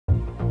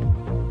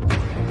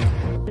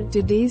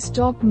Today's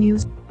top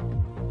news.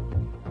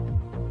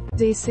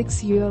 A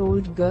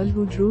 6-year-old girl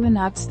who drew an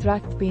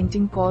abstract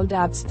painting called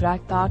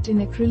abstract art in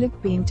acrylic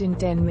paint in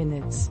 10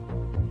 minutes.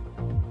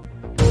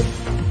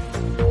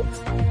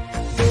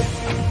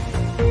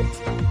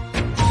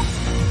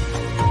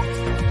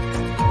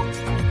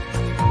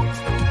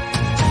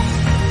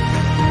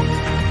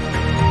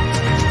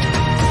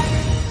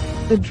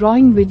 A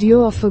drawing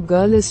video of a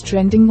girl is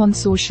trending on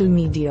social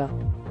media.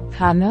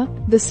 Hannah,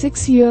 the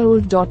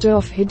 6-year-old daughter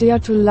of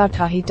Hidayatullah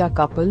Tahita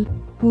couple,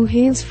 who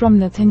hails from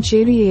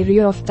Nathancheri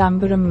area of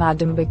Tambaram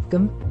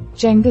Madambikkum,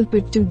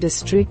 Chengalpattu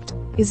district,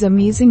 is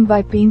amazing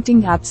by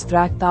painting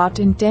abstract art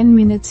in 10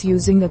 minutes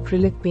using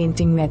acrylic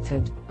painting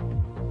method.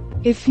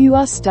 If you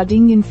are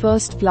studying in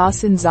first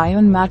class in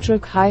Zion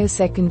Matric Higher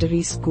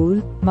Secondary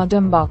School,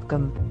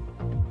 Madambakam.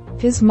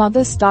 His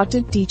mother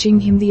started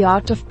teaching him the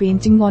art of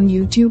painting on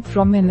YouTube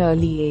from an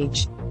early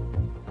age.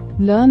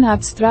 Learn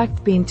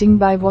abstract painting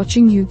by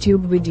watching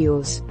YouTube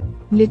videos.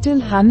 Little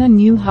Hannah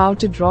knew how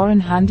to draw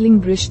and handling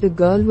brush. The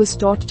girl was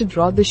taught to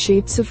draw the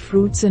shapes of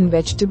fruits and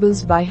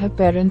vegetables by her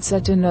parents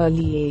at an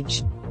early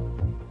age.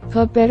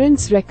 Her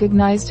parents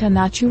recognized her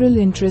natural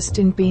interest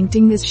in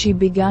painting as she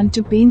began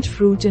to paint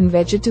fruit and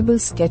vegetable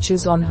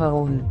sketches on her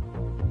own.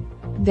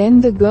 Then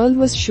the girl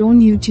was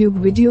shown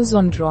YouTube videos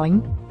on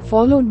drawing,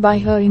 followed by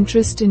her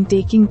interest in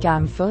taking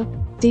camphor,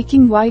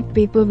 taking white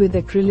paper with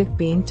acrylic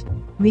paint,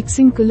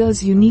 mixing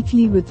colors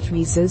uniquely with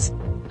tweezers,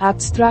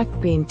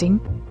 abstract painting.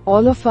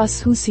 All of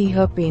us who see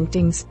her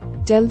paintings,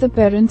 tell the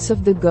parents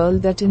of the girl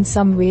that in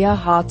some way our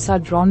hearts are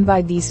drawn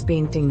by these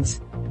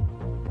paintings.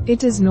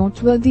 It is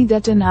noteworthy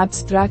that an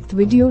abstract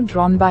video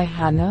drawn by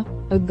Hannah,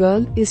 a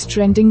girl, is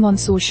trending on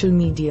social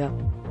media.